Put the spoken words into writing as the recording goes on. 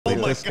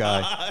like my this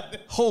God. guy.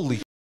 Holy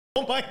shit.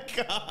 Oh my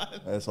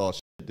God. That's all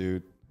shit,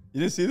 dude.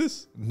 You didn't see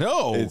this?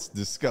 No. It's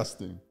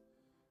disgusting.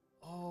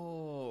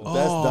 Oh.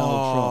 That's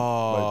Donald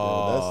Trump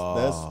right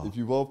there. That's if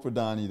you vote for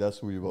Donnie, that's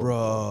who you vote for.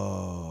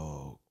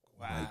 Bro.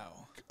 Wow.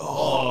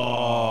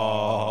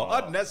 Oh,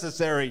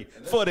 unnecessary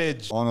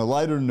footage. On a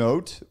lighter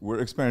note,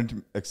 we're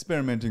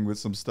experimenting with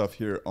some stuff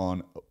here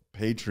on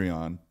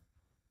Patreon.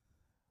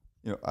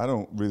 You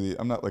know,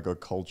 I'm not like a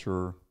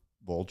culture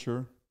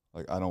vulture.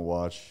 Like, I don't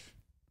watch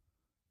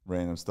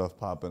random stuff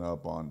popping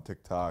up on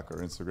TikTok or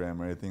Instagram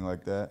or anything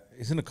like that.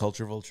 Isn't a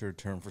culture vulture a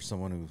term for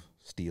someone who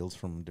steals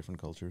from different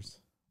cultures?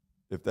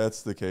 If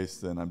that's the case,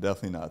 then I'm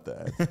definitely not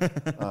that.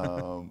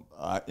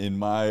 In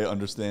my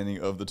understanding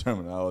of the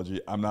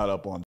terminology, I'm not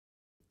up on.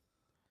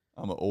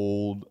 I'm an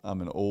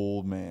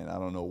old man. I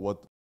don't know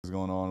what is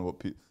going on.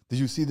 Did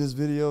you see this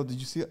video? Did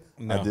you see it?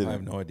 No, I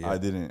have no idea. I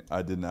didn't.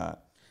 I did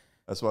not.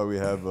 That's why we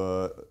have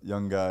a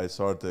young guy,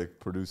 Sarthak,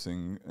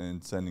 producing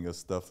and sending us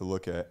stuff to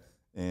look at.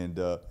 And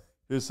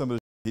here's some of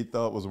the shit he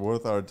thought was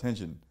worth our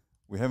attention.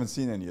 We haven't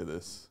seen any of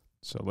this.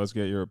 So let's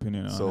get your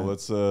opinion on it.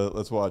 So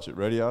let's watch it.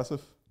 Ready,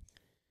 Asif?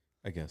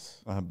 I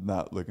guess. I'm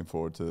not looking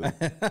forward to All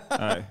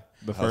right,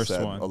 the how first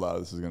sad one. a lot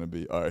of this is going to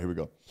be. All right, here we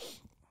go.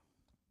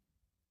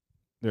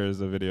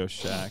 There's a video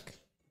Shaq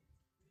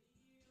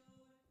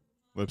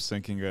lip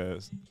syncing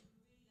a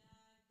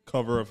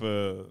cover of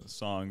a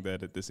song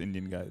that this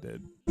Indian guy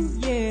did.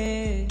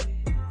 Yeah,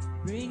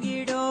 bring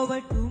it over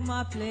to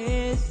my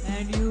place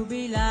and you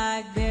be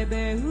like,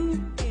 baby,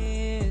 who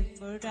cares?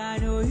 But I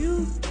know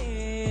you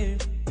care.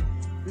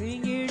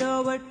 Bring it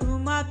over to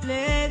my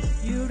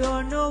place. You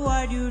don't know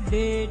what you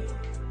did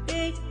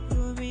to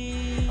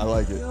me. I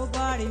like it. Your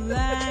body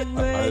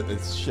language.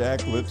 It's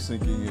Shaq lip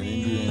syncing an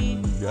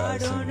Indian guy I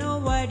don't singing. know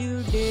what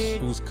you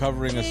did. Who's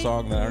covering a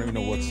song that I don't even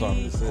know what song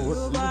this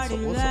is?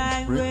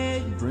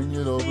 Bring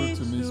it over to me.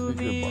 Speak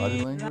your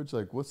body language.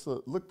 Like, what's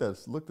the look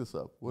this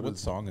up? What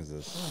song is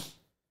this?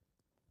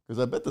 Because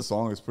I bet the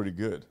song is pretty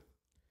good.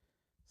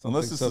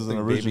 Unless this is an Something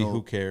original. Baby,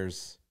 who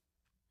cares?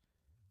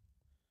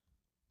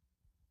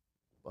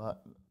 The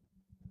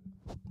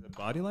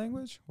body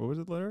language? What was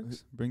the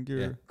lyrics? Bring your...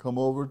 Yeah. Come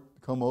over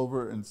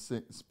and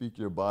speak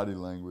your body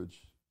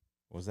language.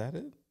 Was that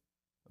it?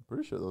 I'm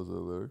pretty sure those are the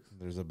lyrics.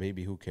 There's a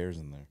baby who cares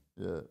in there.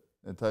 Yeah,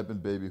 and type in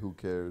baby who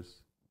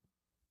cares.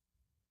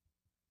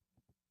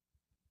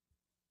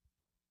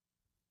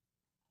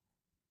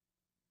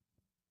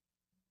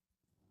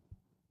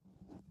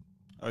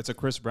 Oh, it's a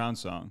Chris Brown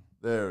song.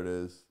 There it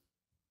is.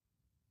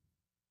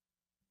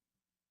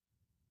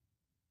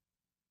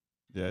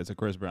 Yeah, it's a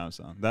Chris Brown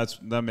song.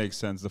 That makes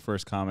sense. The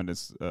first comment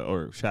is,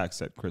 or Shaq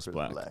said Chris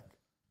Black.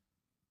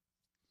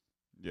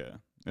 Yeah,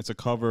 it's a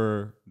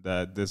cover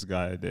that this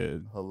guy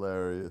did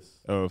Hilarious.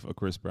 of a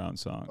Chris Brown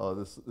song. Oh,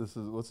 this is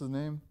what's his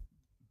name?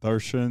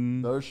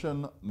 Darshan.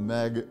 Darshan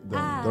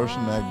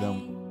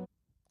Magdam.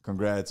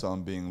 Congrats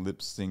on being lip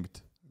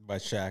synced By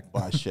Shaq.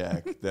 by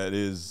Shaq. That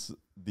is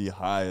the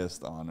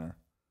highest honor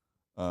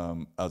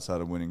outside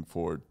of winning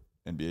 4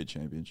 NBA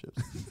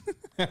championships.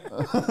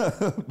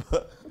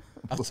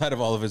 Outside of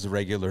all of his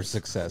regular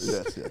success.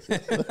 Yes.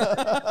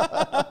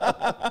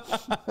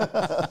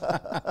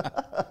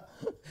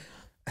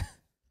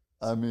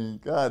 I mean,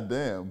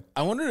 goddamn.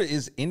 I wonder,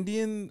 is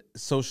Indian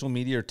social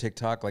media or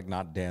TikTok like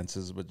not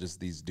dances, but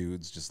just these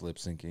dudes just lip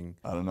syncing?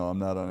 I don't know. I'm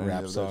not on any Rap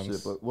of that songs.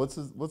 shit. But what's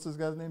his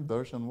guy's name?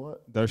 Darshan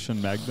what?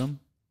 Darshan Magdam.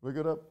 Look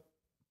it up.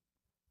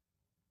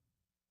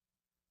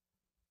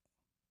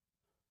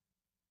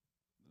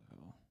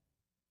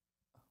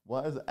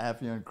 Why is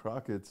Affion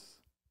Crockett's?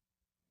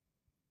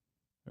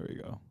 There we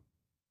go.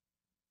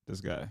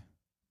 This guy.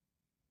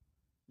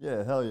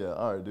 Yeah, hell yeah.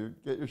 All right, dude.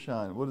 Get your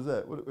shine. What is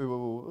that? What's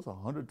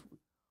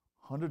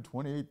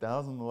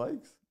 128,000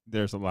 likes?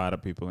 There's a lot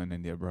of people in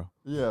India, bro.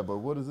 Yeah, but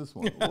what is this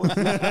one?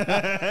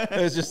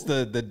 It's just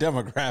the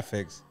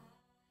demographics.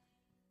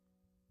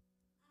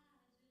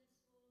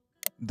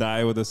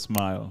 Die with a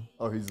smile.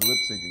 Oh, he's lip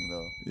syncing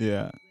though.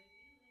 Yeah.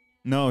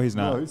 No, he's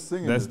not. No, he's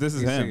singing. This is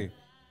He's him. singing.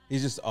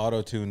 He's just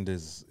auto-tuned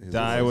his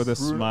Die with a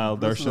Bruno- smile.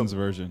 this is a- Darshan's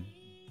version.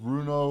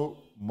 Bruno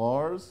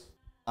Mars.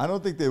 I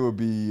don't think they would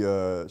be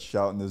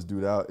shouting this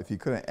dude out if he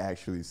couldn't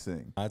actually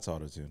sing. That's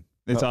auto-tuned.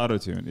 It's No.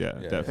 auto-tuned. Yeah,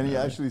 Yeah. definitely. Can he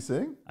actually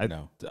sing?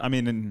 No. I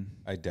mean,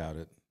 I doubt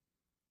it.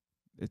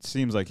 it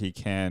seems like he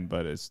can,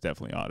 but it's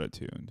definitely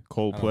auto-tuned. I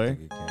don't Coldplay. think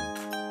he can.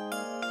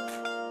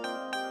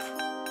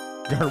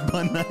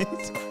 Garba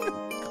night.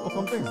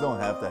 Some things don't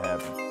have to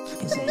happen. You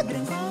say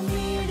drink for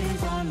me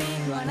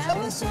when I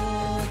was so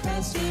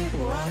thirsty.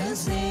 What a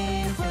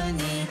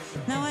symphony.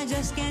 Now I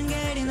just can't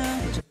get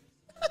enough.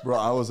 Bro,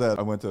 I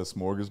went to a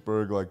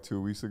Smorgasburg like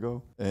 2 weeks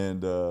ago,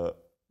 and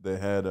they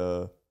had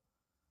all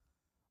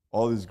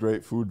these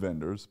great food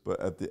vendors, but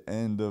at the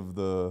end of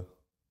the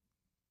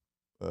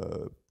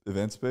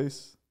event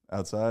space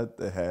outside,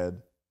 they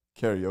had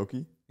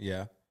karaoke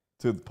Yeah.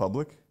 to the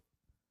public.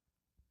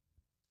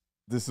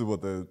 This is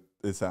what it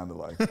sounded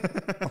like.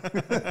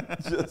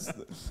 Just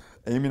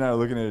Amy and I are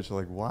looking at each other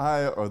like,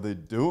 why are they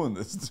doing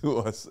this to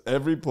us?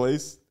 Every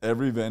place,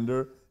 every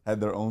vendor had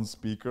their own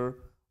speaker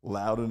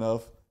loud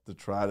enough to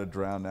try to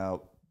drown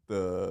out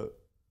the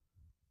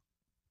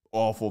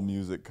awful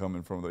music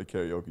coming from the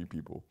karaoke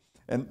people.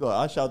 And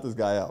I shout this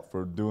guy out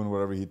for doing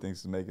whatever he thinks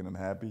is making him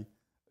happy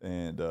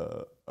and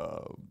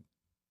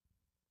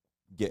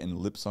getting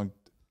lip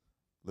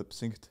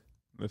synced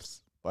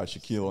by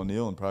Shaquille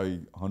O'Neal and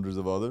probably hundreds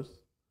of others.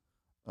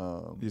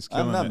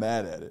 I'm not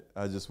mad at it.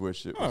 I just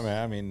wish it was,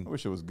 I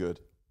wish it was good.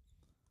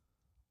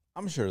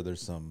 I'm sure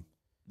there's some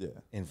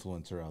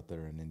influencer out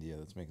there in India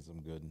that's making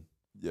some good.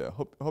 Yeah,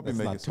 hope you're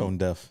making not tone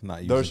deaf,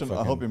 not using Darshan,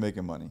 I hope you're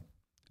making money.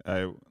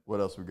 What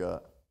else we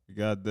got? We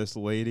got this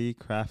lady,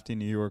 crafty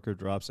New Yorker,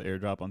 drops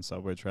airdrop on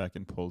subway track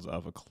and pulls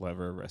off a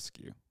clever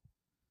rescue.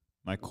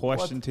 My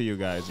question to you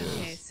guys is...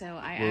 Okay, so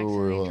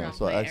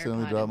I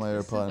accidentally dropped my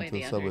AirPod into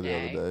the subway the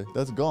other day.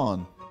 That's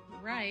gone.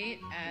 Right,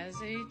 as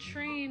a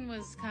train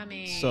was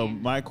coming. So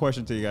my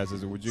question to you guys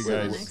is, would you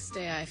guys the next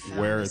day I found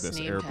wear this this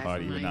name tag AirPod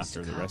from even my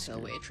after the rescue?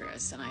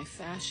 waitress, and I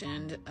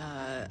fashioned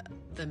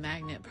the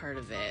magnet part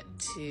of it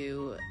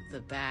to the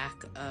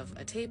back of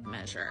a tape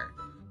measure.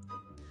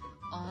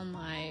 All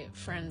my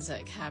friends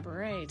at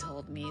Cabaret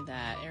told me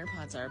that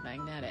AirPods are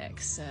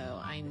magnetic, so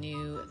I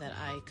knew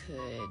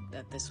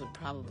that this would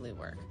probably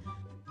work.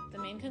 The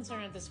main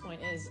concern at this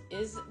point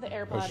is the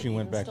AirPod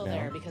even still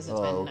there, because it's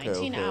been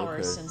 19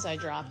 hours since I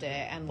dropped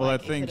it, and I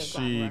think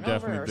she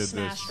definitely did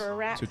this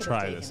to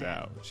try this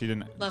out. She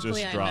didn't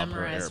Luckily, just drop I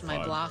memorized her my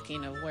AirPod.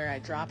 blocking of where I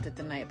dropped it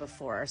the night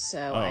before,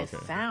 so I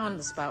found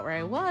the spot where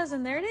I was,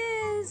 and there it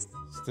is.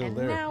 Still and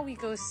there. now we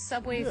go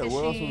subway fishing.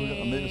 What else was we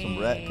got? Maybe some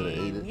rat could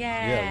have ate it.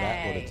 Yeah,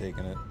 rat would have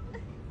taken it.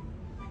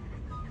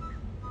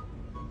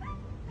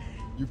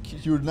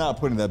 You're not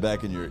putting that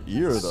back in your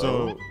ear, though.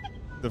 So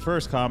the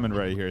first comment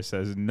right here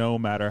says, no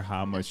matter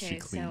how much she Okay,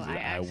 cleans so it,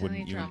 I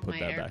wouldn't even put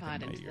that back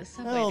AirPod in my into ear. the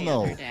subway Hell the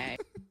no. other day.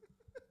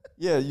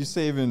 Yeah, you're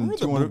saving Remember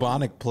the 200.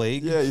 bubonic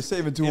plague? Yeah, you're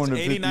saving It's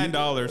 $250.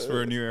 $89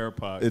 for a new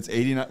AirPod. It's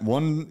 89.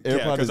 One AirPod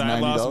yeah, because is $90. I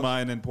lost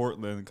mine in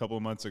Portland a couple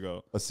of months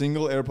ago. A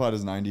single AirPod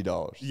is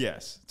 $90.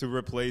 Yes, to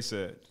replace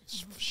it.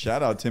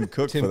 Shout out Tim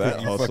Cook Tim for that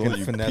Cook, you hustle, fucking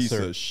you piece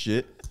finesser. of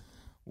shit.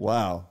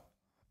 Wow.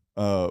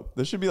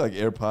 There should be like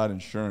AirPod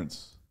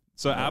insurance.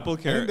 So Apple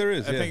Care, think there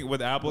is, I yeah. think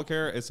with Apple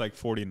Care, it's like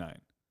 $49.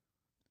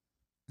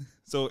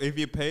 So if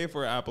you pay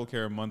for Apple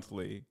Care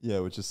monthly, Yeah,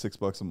 which is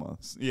 $6 a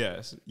month.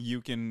 yes, you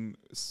can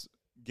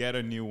get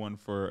a new one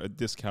for a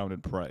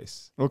discounted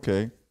price.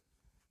 Okay.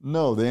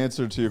 No, the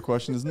answer to your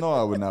question is no,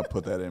 I would not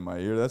put that in my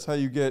ear. That's how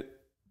you get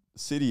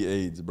city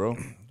aids, bro.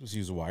 Just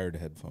use wired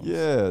headphones.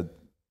 Yeah.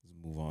 Just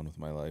move on with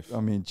my life.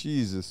 I mean,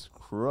 Jesus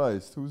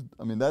Christ.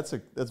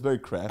 That's very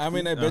crafty. I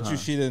mean, I bet you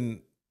she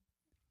didn't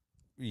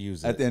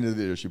use it. At the end of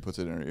the year, she puts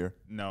it in her ear.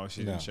 No,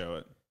 she No. didn't show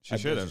it. I She bet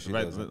should you have. she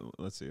Right, doesn't.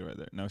 let's see right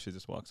there. No, she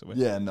just walks away.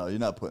 Yeah, no, you're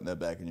not putting that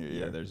back in your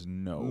Yeah, ear. there's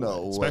no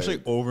No way. Especially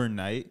way.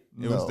 overnight.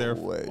 It was No there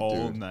way,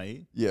 all dude.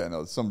 night. Yeah,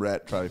 no, some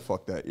rat tried to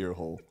fuck that ear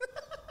hole.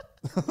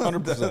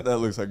 100%. that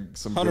looks like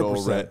some good old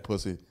 100%. rat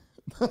pussy.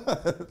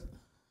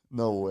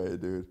 No way,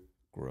 dude.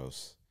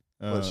 Gross.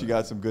 But she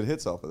got some good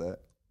hits off of that.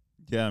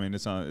 Yeah, I mean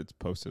it's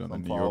posted on the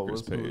Some New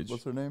Yorker's followers. page.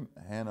 What's her name?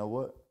 Hannah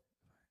what?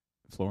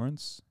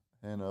 Florence?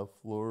 Hannah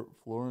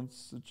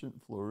Florence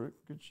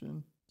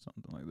Florichin.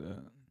 Something like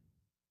that.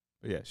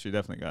 But yeah, she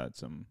definitely got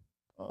some.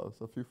 So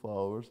a few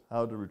followers.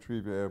 How to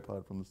retrieve your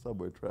AirPod from the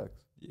subway tracks.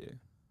 Yeah.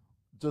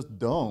 Just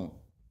don't.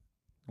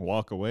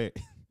 Walk away.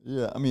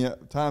 Yeah, I mean,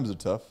 times are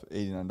tough.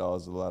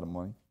 $89 is a lot of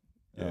money.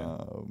 Yeah.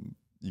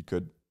 You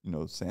could,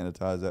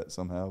 sanitize that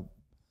somehow.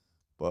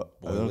 But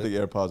I Boil don't it. think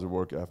AirPods would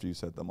work after you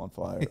set them on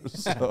fire.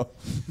 So,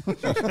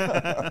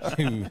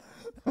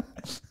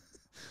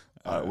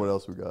 all right, what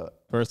else we got?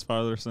 First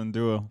father-son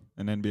duo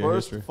in NBA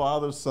First history.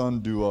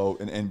 father-son duo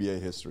in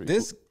NBA history.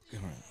 This.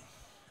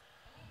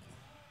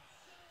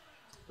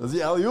 Does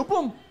he alley-oop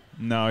him?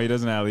 No, he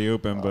doesn't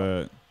alley-oop him,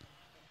 but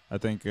I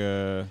think,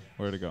 where'd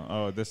it go?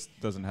 Oh, this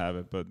doesn't have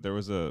it, but there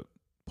was a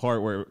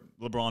part where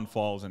LeBron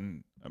falls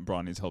and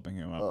Bronny's helping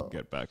him up and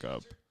get back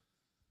up.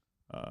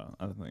 I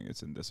don't think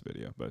it's in this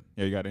video, but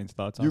yeah, you got any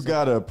thoughts on You it?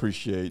 got to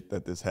appreciate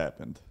that this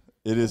happened.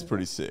 It is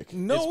pretty sick.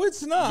 No,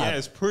 it's not. Yeah,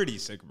 it's pretty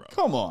sick, bro.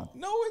 Come on.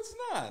 No, it's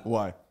not.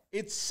 Why?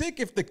 It's sick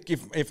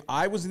if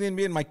I was in the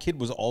NBA and my kid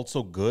was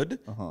also good,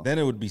 then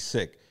it would be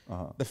sick.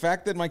 The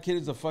fact that my kid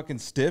is a fucking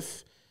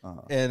stiff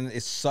and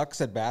it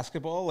sucks at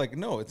basketball, like,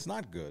 no, it's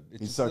not good. It's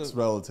He just sucks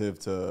relative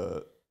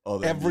to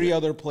every NBA.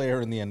 other player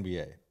in the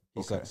NBA.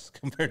 He sucks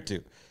compared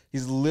to.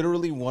 He's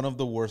literally one of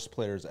the worst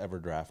players ever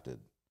drafted.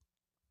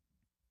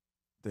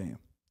 Damn.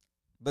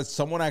 But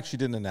someone actually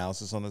did an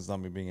analysis on this, not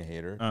me being a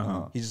hater.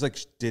 He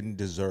just didn't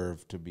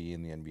deserve to be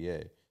in the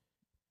NBA.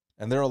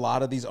 And there are a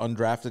lot of these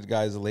undrafted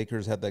guys. The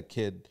Lakers had that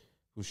kid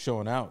who's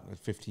showing out at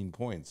 15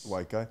 points.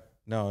 White guy?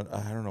 No,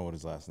 I don't know what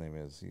his last name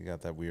is. He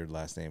got that weird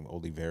last name,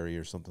 Oliveri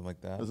or something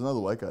like that. There's another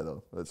white guy,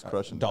 though, that's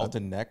crushing.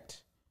 Dalton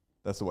Necht.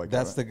 That's the white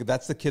guy.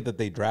 That's the kid that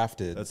they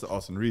drafted. That's the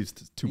Austin Reeves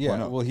 2.0.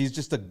 Yeah, well, he was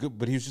just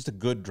a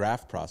good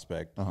draft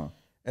prospect.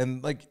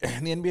 And like the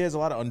NBA has a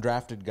lot of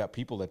undrafted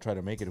people that try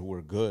to make it who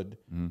are good,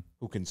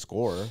 who can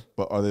score.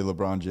 But are they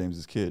LeBron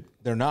James's kid?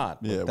 They're not.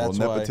 Yeah, well,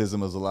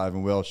 nepotism is alive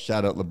and well.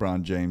 Shout out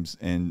LeBron James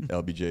and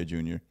LBJ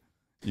Jr.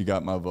 You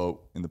got my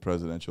vote in the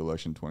presidential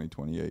election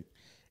 2028.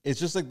 It's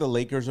just like the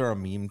Lakers are a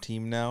meme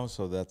team now,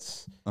 so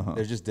that's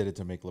they just did it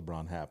to make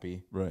LeBron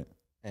happy, right?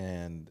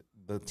 And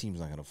the team's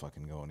not gonna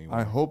fucking go anywhere.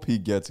 I hope he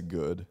gets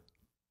good.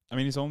 I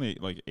mean, he's only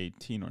like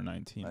 18 or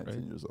 19, 19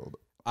 right? years old.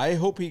 I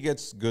hope he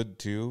gets good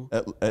too.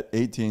 At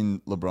 18,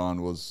 LeBron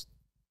was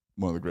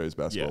one of the greatest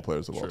basketball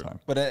players of all time.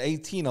 But at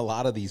 18, a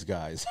lot of these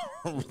guys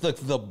are like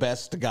the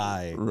best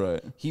guy.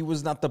 Right. He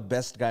was not the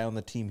best guy on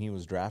the team he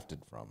was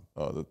drafted from.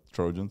 Oh, the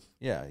Trojans?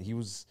 Yeah, he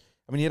was.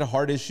 I mean, he had a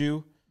heart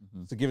issue.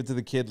 To give it to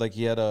the kid, like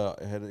he had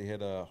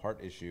a heart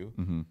issue.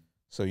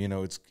 So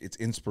it's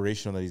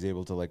inspirational that he's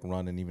able to like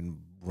run and even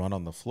run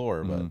on the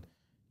floor. But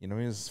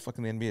it's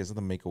fucking the NBA. It's not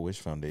the Make-A-Wish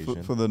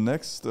Foundation. For the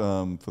next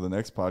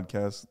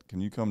podcast,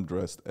 can you come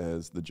dressed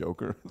as the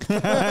Joker?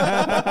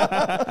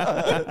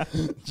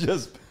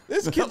 Just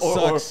this kid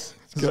sucks.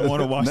 Doesn't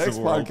want to watch next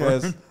the world.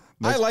 podcast.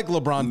 I like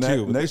LeBron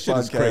too. But this shit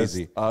is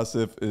crazy.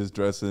 Asif is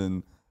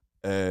dressing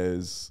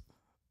as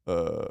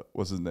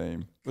what's his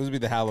name? This would be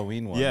the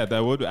Halloween one. Yeah,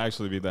 that would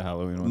actually be the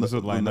Halloween one. This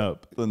would line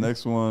up. The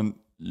next one,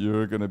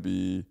 you're gonna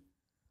be.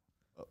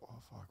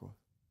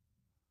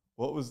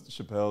 What was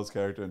Chappelle's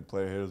character in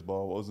Player Haters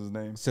Ball? What was his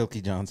name?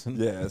 Silky Johnson.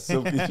 Yeah,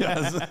 Silky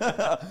Johnson.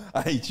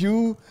 I hate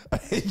you. I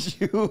hate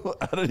you.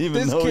 I don't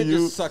even know kid you.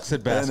 Just sucks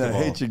at basketball.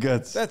 And I hate your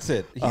guts. That's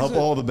it. I hope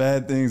all the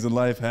bad things in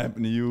life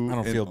happen to you. I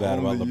don't feel bad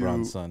about LeBron's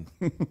you. son.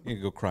 You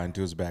can go cry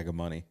into his bag of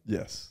money.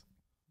 Yes.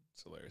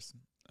 It's hilarious.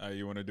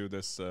 You want to do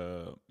this?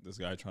 This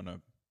guy trying to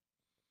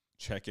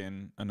check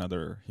in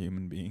another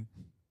human being.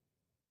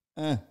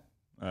 All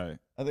right.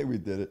 I think we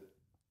did it.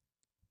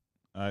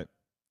 All right.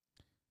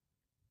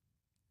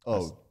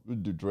 Oh, we'll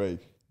do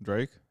Drake.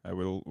 Drake?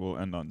 We'll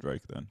end on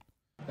Drake then.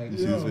 You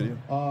see this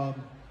video?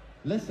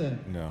 Listen,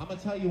 No. I'm gonna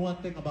tell you one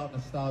thing about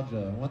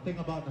nostalgia. One thing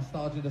about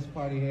nostalgia, this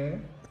party here.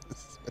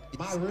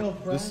 My real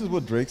friends. This is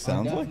what Drake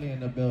sounds like definitely in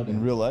the building.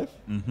 in real life?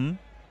 Mm-hmm.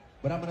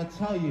 But I'm gonna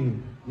tell you,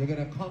 you're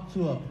gonna come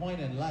to a point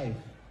in life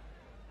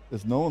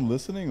Is no one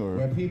listening or?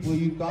 where people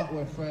you thought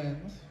were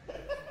friends,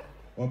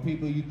 or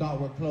people you thought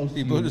were close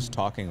People to are you, just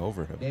talking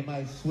over him. they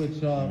might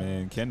switch up.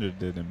 Man, Kendrick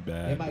did him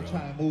bad. They might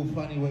try and move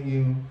funny with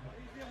you.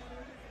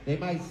 They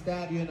might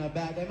stab you in the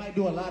back. They might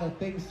do a lot of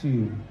things to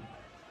you.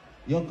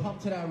 You'll come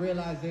to that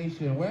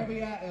realization. Wherever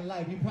you're at in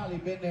life, you've probably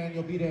been there and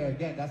you'll be there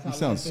again. That's how You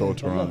sound life so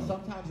is. But look, Toronto.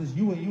 sometimes it's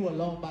you and you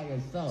alone by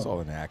yourself. It's all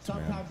an act, man.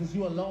 Sometimes it's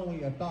you alone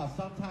with your thoughts.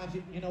 Sometimes,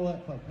 you know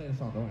what? Fuck, play the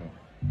song. Don't worry.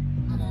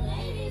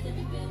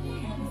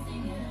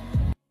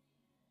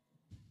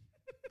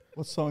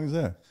 What song is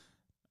that?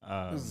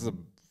 This is a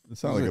It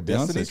sounds like a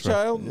Beyonce Destiny's track.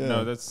 Child? Yeah.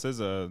 No, that's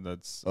SZA.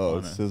 That's Oh, on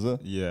it's it. SZA?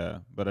 Yeah,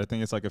 but I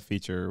think it's like a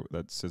feature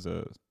that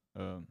SZA,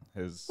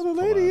 his. The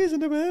ladies in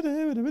the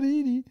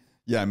bed.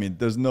 Yeah, I mean,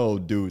 there's no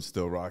dude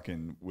still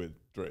rocking with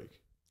Drake.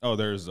 Oh,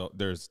 there's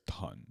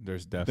ton.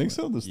 There's definitely. Think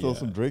so? There's still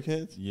some Drake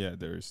heads. Yeah,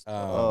 there's.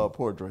 Oh,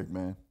 poor Drake,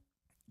 man.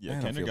 Yeah, I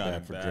don't Kendrick feel got bad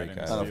him for bad Drake in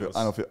either. his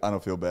I don't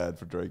deals. feel bad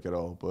for Drake at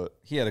all. But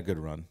He had a good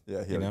run.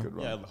 yeah, he had a good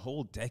run. Yeah, the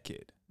whole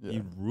decade. Yeah.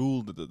 He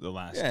ruled the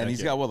last. Yeah, and he's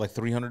got decade. what, like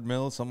 300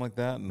 mil, something like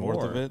that, north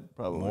More. of it.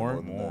 Probably more.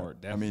 than that. More,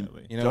 I mean,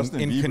 definitely. You know,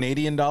 Justin in Bieber-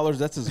 Canadian dollars,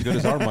 that's as good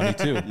as our money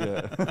too.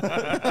 Yeah.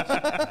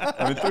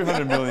 I mean,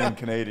 300 million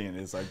Canadian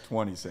is like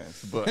 20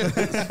 cents, but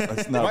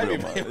it's not real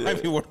money. It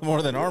might be worth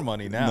more than our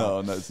money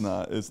now. No, it's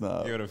not. It's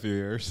not. Give it a few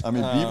years. I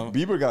mean,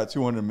 Bieber got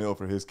 200 mil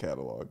for his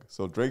catalog,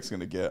 so Drake's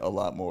gonna get a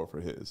lot more for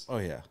his, Oh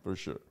yeah, for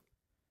sure.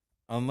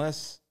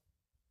 unless,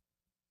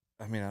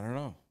 I mean, I don't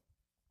know,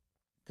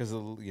 because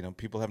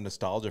people have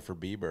nostalgia for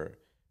Bieber.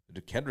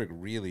 Kendrick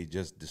really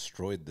just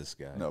destroyed this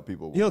guy. No,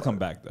 people. Will He'll buy- come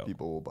back though.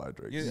 People will buy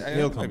Drake. Yeah,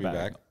 He'll might come be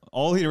back.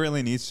 All he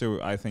really needs to,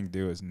 I think,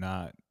 do is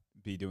not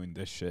be doing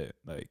this shit.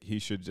 Like he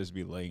should just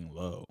be laying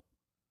low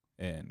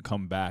and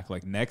come back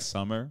like next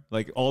summer.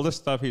 Like all the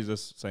stuff he's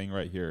just saying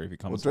right here. If he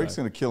comes, Well, Drake's back.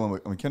 gonna kill him.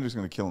 I mean, Kendrick's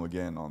gonna kill him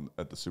again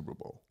at the Super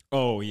Bowl.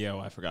 Oh yeah,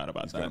 well, I forgot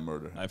about He's that. gonna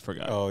murder him. I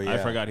forgot. Oh, I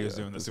yeah. forgot he was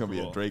doing the It's Super gonna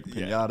be Bowl. a Drake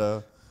Yeah.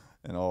 pinata,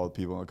 and all the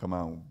people gonna come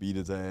out and beat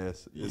his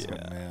ass. It's Oh,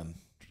 gonna- man,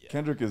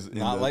 Kendrick is in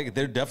not the- like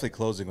they're definitely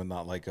closing with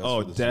Not Like Us.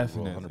 Oh, for the Super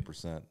Bowl, definitely.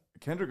 100%.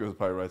 Kendrick will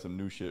probably write some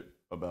new shit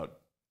about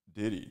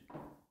Diddy.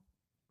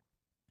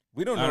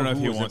 We don't know, I don't know if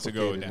who he was wants to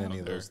go implicated in down any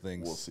of there. those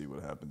things. We'll see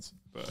what happens.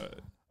 But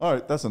All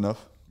right, that's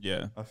enough.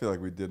 yeah, I feel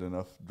like we did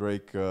enough.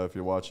 Drake, if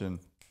you're watching,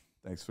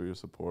 thanks for your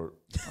support.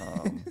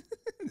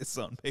 it's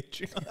on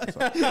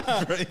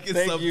Patreon. Drake is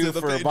Thank up you to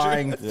the for Patreon.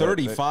 buying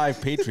 35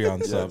 Patreon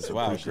Yes, subs.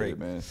 Wow, appreciate great. it,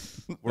 man.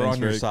 We're Thanks,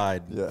 on your Drake.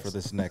 side Yes. for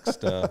this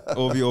next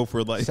OVO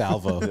for life.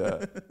 salvo.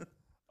 Yeah.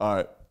 All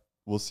right,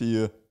 we'll see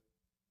you.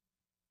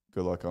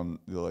 Good luck on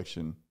the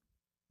election.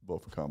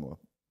 Vote for Kamala.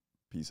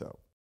 Peace out.